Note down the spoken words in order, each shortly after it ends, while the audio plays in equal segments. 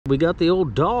We got the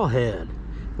old doll head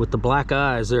with the black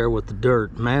eyes there with the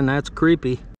dirt. Man, that's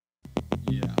creepy.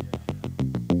 Yeah.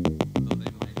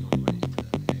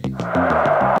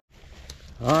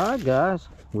 Alright guys,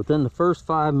 within the first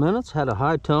 5 minutes had a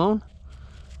high tone,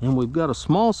 and we've got a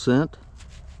small scent.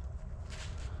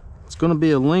 It's going to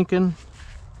be a Lincoln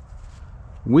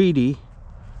Wheatie.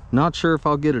 Not sure if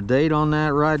I'll get a date on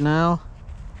that right now.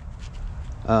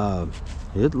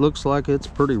 It looks like it's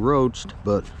pretty roached,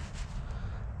 but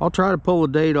I'll try to pull a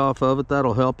date off of it.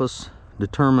 That'll help us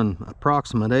determine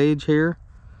approximate age here.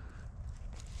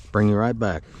 Bring you right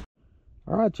back.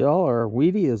 All right, y'all, our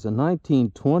Wheatie is a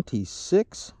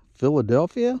 1926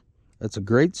 Philadelphia. That's a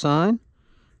great sign,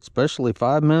 especially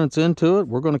 5 minutes into it.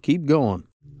 We're going to keep going.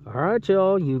 All right,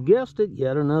 y'all, you guessed it,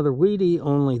 yet another Wheatie,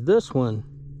 only this one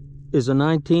is a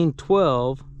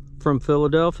 1912 from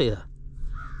Philadelphia.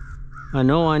 I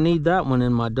know I need that one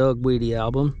in my Doug Wheatie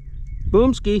album.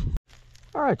 Boomski.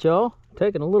 All right, y'all,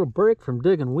 taking a little break from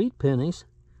digging wheat pennies,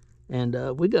 and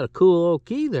we got a cool old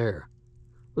key there.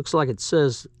 Looks like it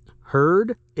says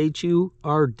Hurd,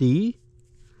 H-U-R-D.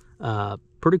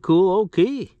 Pretty cool old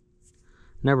key.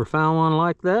 Never found one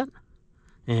like that,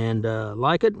 and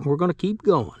like it, we're going to keep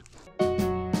going.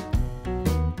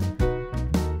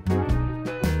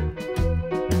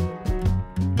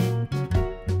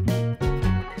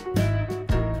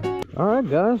 All right,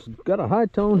 guys, got a high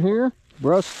tone here.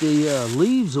 Brushed the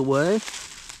leaves away,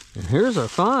 and here's our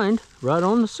find right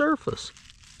on the surface.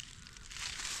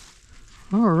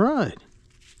 All right.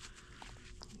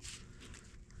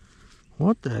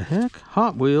 What the heck?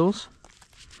 Hot Wheels.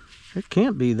 It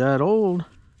can't be that old.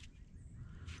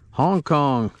 Hong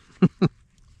Kong.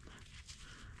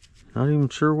 Not even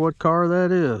sure what car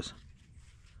that is.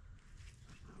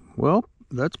 Well,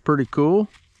 that's pretty cool.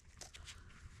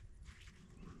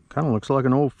 Kind of looks like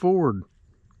an old Ford.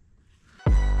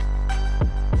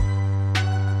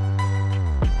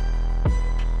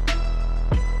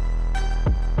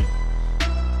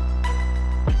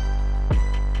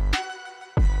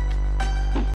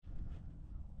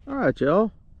 Alright,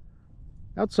 y'all.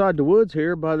 Outside the woods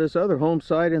here by this other home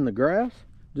site in the grass,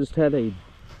 just had a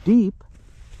deep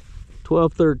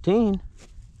 12-13.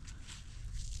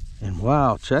 And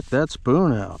wow, check that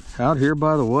spoon out here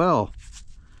by the well.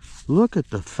 Look at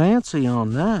the fancy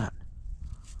on that.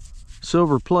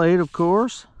 Silver plate, of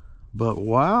course, but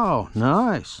wow,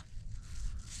 nice.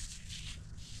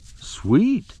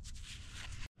 Sweet.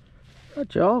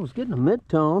 Alright, y'all, I was getting a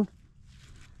mid-tone,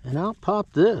 and out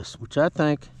popped this, which I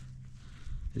think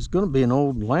is going to be an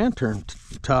old lantern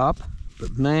top,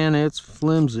 but man, it's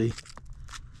flimsy.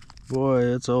 Boy,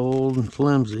 it's old and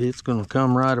flimsy. It's going to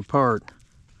come right apart.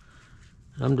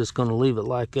 I'm just going to leave it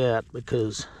like that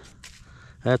because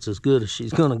that's as good as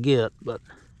she's going to get, but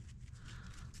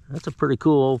that's a pretty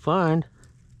cool old find.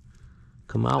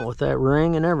 Come out with that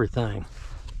ring and everything.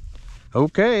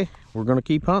 Okay, we're going to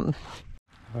keep hunting.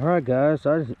 All right, guys,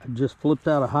 I just flipped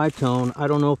out a high tone. I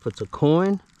don't know if it's a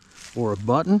coin or a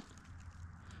button,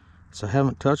 so I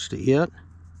haven't touched it yet.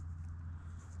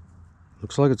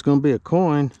 Looks like it's going to be a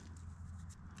coin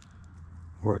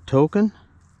or a token.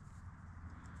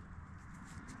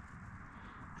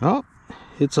 Oh,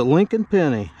 it's a Lincoln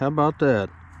penny. How about that?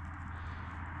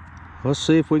 Let's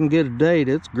see if we can get a date.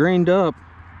 It's greened up.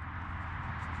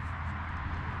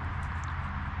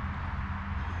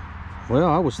 Well,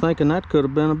 I was thinking that could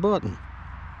have been a button.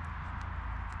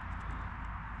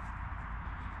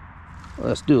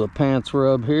 Let's do a pants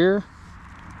rub here.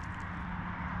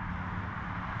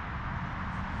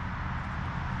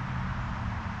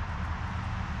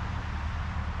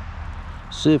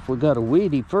 See if we got a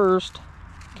Wheatie first.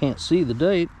 Can't see the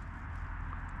date.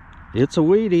 It's a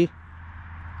Wheatie.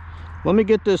 Let me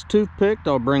get this tooth picked.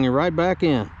 I'll bring you right back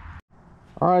in.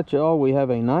 All right, y'all, we have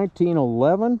a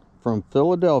 1911 from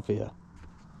Philadelphia.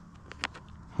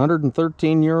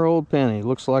 113-year-old penny.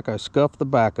 Looks like I scuffed the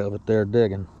back of it there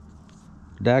digging.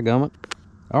 Dadgummit.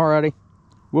 Alrighty.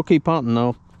 We'll keep hunting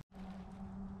though.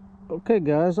 Okay,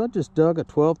 guys, I just dug a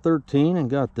 12-13 and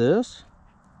got this.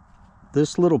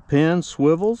 This little pin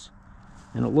swivels,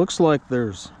 and it looks like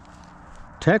there's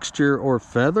texture or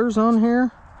feathers on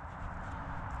here.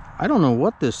 I don't know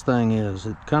what this thing is.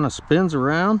 It kind of spins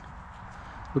around.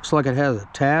 Looks like it has a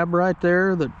tab right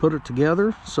there that put it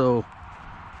together. So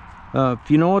if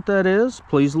you know what that is,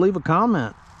 please leave a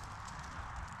comment.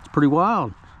 It's pretty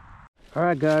wild. All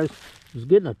right, guys, I was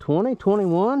getting a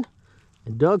 20-21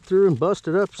 and dug through and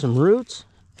busted up some roots,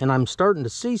 and I'm starting to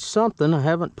see something. I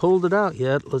haven't pulled it out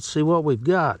yet. Let's see what we've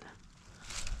got.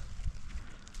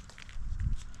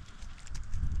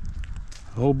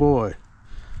 Oh boy,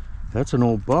 that's an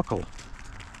old buckle.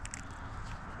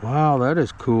 Wow, that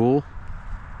is cool.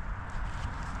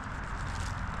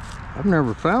 I've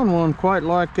never found one quite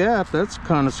like that. That's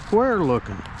kind of square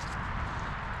looking.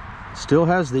 Still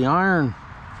has the iron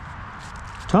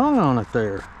tongue on it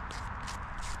there.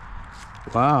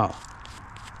 Wow.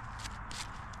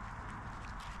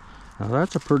 Now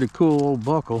that's a pretty cool old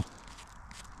buckle.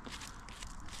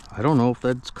 I don't know if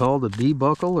that's called a D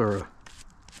buckle or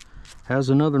has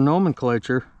another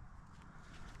nomenclature,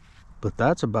 but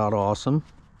that's about awesome.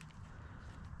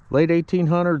 Late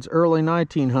 1800s, early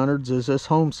 1900s is this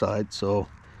home site, so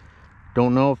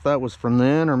don't know if that was from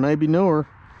then or maybe newer.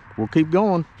 We'll keep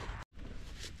going.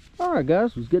 All right,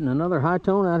 guys, was getting another high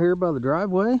tone out here by the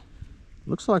driveway.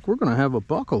 Looks like we're gonna have a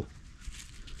buckle.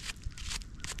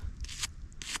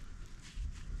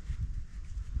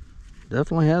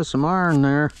 Definitely has some iron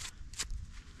there.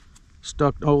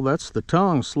 Stuck, oh, that's the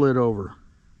tongue slid over.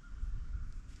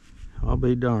 I'll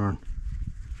be darned.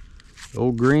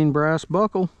 Old green brass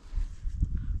buckle.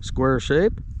 Square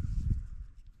shape.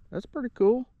 That's pretty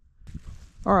cool.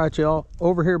 All right, y'all,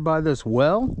 over here by this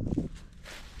well,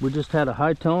 we just had a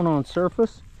high tone on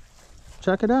surface.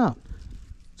 Check it out.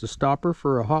 It's a stopper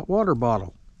for a hot water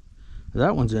bottle.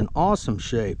 That one's in awesome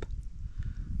shape.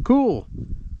 Cool.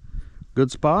 Good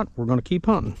spot. We're gonna keep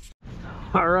hunting.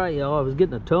 All right, y'all, I was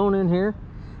getting a tone in here,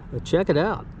 but check it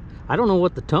out. I don't know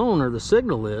what the tone or the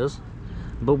signal is,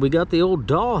 but we got the old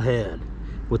doll head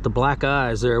with the black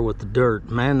eyes there with the dirt.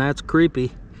 Man, that's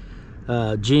creepy.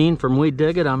 Gene from We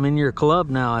Dig It, I'm in your club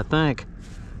now, I think.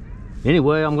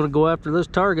 Anyway, I'm gonna go after this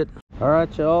target. All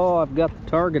right, y'all, I've got the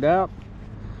target out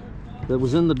that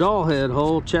was in the doll head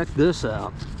hole. Check this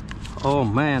out. Oh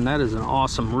man, that is an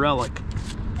awesome relic.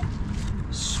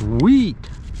 Sweet.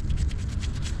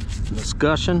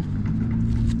 Discussion.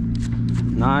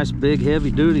 Nice, big,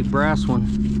 heavy-duty brass one.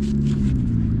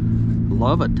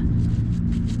 Love it.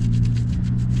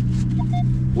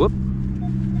 Whoop.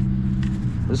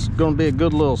 This is going to be a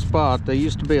good little spot. There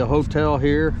used to be a hotel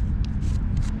here.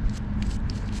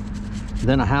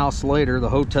 Then a house later. The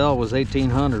hotel was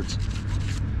 1800s.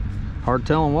 Hard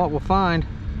telling what we'll find.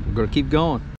 We're going to keep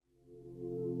going.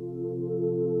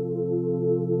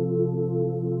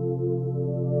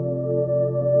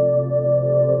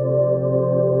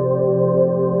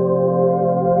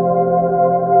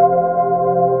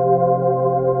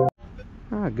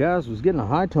 Alright guys, was getting a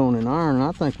high tone in iron, and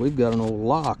I think we've got an old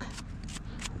lock.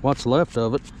 What's left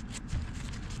of it.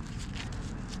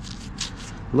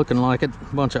 Looking like it.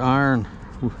 A bunch of iron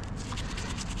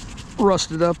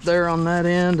rusted up there on that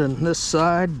end and this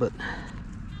side, but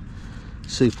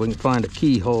see if we can find a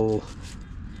keyhole.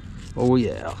 Oh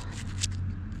yeah.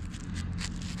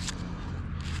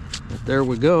 But there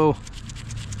we go.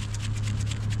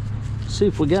 See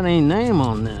if we got any name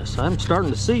on this. I'm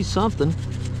starting to see something.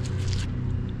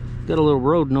 Got a little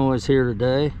road noise here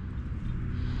today.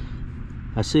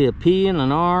 I see a P and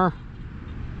an R.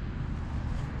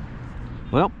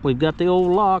 Well, we've got the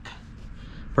old lock.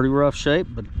 Pretty rough shape,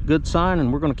 but good sign,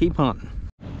 and we're going to keep hunting.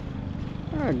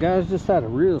 All right, guys, just had a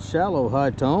real shallow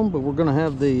high tone, but we're going to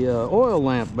have the oil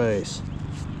lamp base.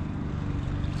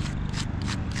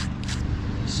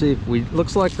 See if we,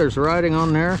 looks like there's writing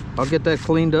on there. I'll get that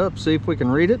cleaned up, see if we can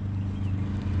read it.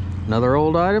 Another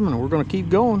old item, and we're going to keep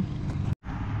going.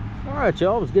 All right,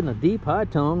 y'all, I was getting a deep high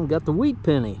tone. Got the wheat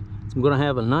penny. I'm going to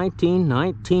have a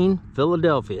 1919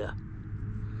 Philadelphia.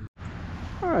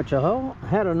 All right, y'all,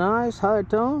 had a nice high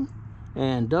tone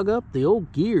and dug up the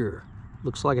old gear.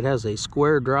 Looks like it has a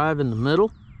square drive in the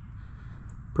middle.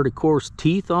 Pretty coarse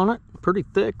teeth on it. Pretty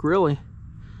thick, really.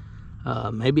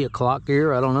 Maybe a clock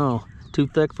gear, I don't know. Too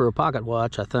thick for a pocket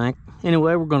watch, I think.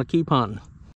 Anyway, we're going to keep hunting.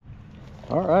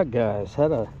 All right, guys,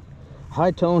 had a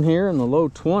high tone here in the low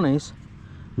 20s.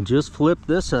 Just flipped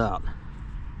this out.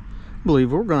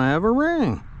 Believe we're gonna have a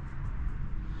ring.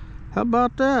 How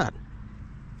about that?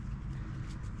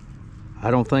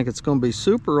 I don't think it's gonna be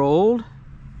super old.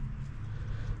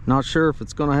 Not sure if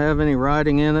it's gonna have any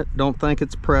writing in it. Don't think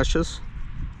it's precious,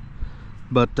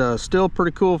 but still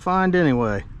pretty cool find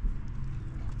anyway.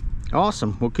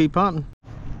 Awesome. We'll keep hunting.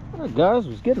 All right, guys,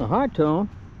 was getting a high tone.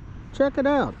 Check it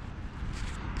out.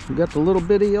 We got the little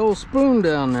bitty old spoon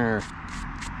down there.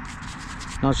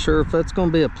 Not sure if that's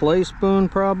gonna be a play spoon,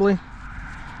 probably.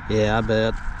 Yeah, I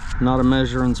bet. Not a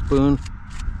measuring spoon.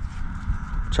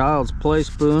 Child's play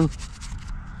spoon.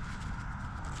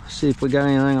 See if we got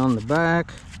anything on the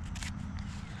back.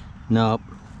 Nope.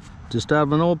 Just out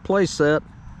of an old play set.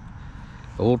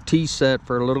 Old tea set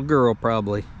for a little girl,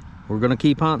 probably. We're gonna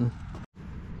keep hunting.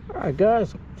 Alright,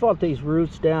 guys. Fought these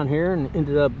roots down here and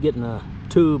ended up getting a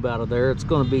tube out of there. It's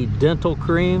gonna be dental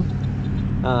cream.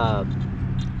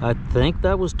 I think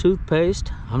that was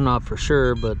toothpaste. I'm not for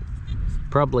sure, but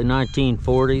probably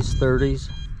 1940s, 30s.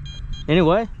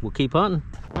 Anyway, we'll keep hunting.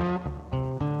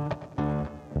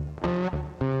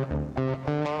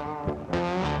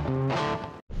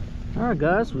 All right,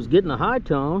 guys, was getting a high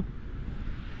tone.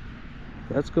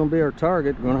 That's going to be our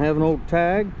target. We're going to have an old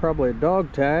tag, probably a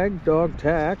dog tag, dog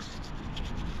tax.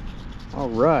 All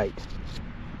right.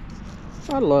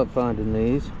 I love finding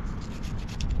these.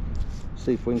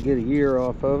 See if we can get a year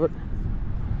off of it.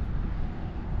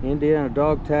 Indiana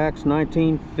dog tax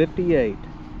 1958.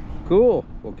 Cool.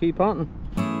 We'll keep hunting.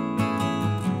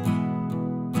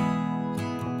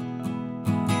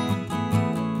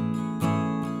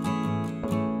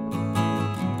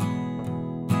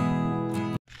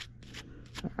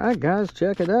 All right, guys,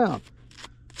 check it out.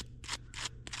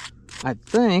 I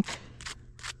think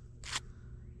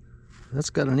that's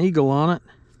got an eagle on it.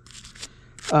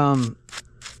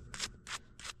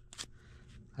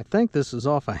 I think this is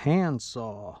off a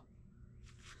handsaw.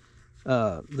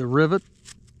 The rivet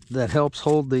that helps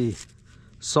hold the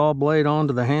saw blade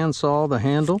onto the handsaw, the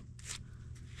handle.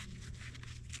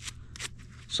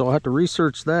 So I'll have to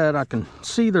research that. I can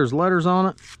see there's letters on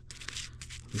it.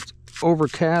 It's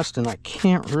overcast and I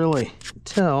can't really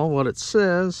tell what it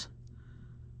says.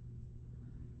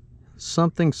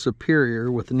 Something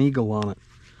superior with an eagle on it.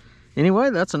 Anyway,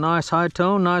 that's a nice high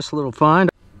tone, nice little find.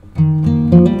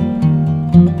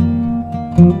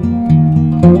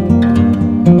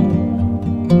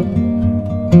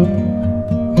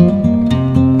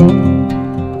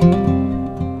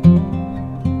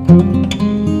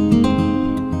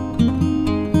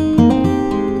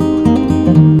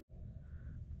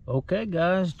 Okay,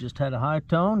 guys, just had a high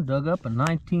tone, dug up a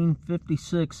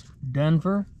 1956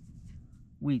 Denver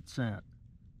wheat cent.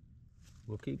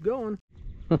 We'll keep going.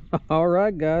 All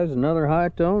right, guys, another high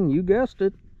tone, you guessed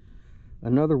it,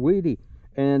 another Wheatie.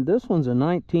 And this one's a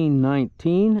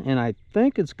 1919, and I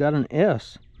think it's got an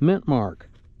S mint mark.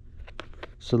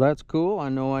 So that's cool. I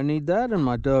know I need that in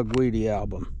my Doug Wheatie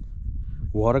album.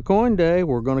 What a coin day.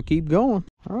 We're going to keep going.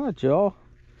 All right, y'all.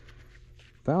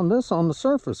 Found this on the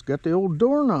surface. Got the old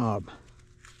doorknob.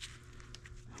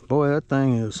 Boy, that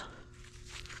thing is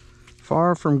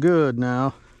far from good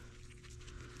now.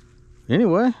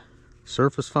 Anyway,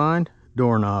 surface find,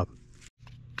 doorknob.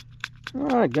 All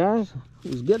right, guys. I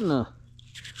was getting a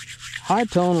high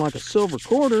tone like a silver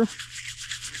quarter,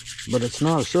 but it's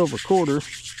not a silver quarter.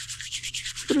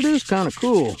 But it is kind of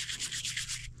cool.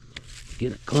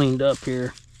 Get it cleaned up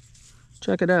here.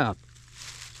 Check it out.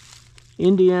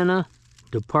 Indiana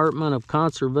Department of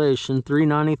Conservation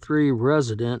 393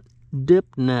 resident dip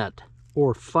net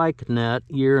or fyke net,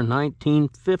 year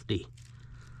 1950.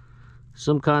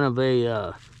 Some kind of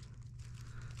a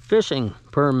fishing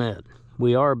permit.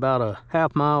 We are about a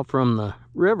half mile from the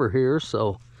river here,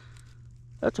 so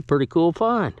that's a pretty cool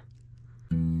find.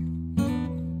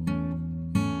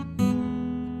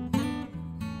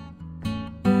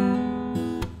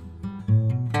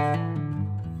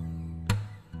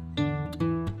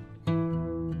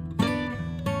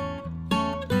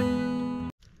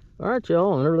 All right,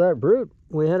 y'all, under that brute,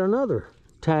 we had another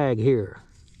tag here.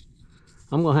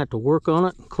 I'm gonna have to work on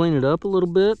it and clean it up a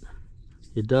little bit.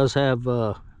 It does have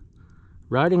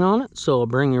writing on it, so I'll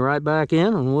bring you right back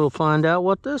in and we'll find out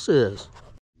what this is.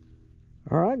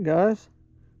 All right, guys,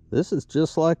 this is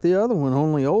just like the other one,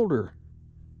 only older.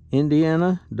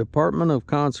 Indiana Department of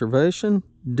Conservation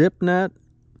dip net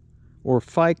or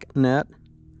fyke net,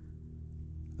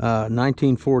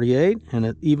 1948, and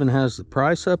it even has the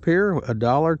price up here,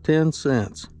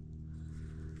 $1.10.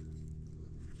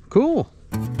 Cool.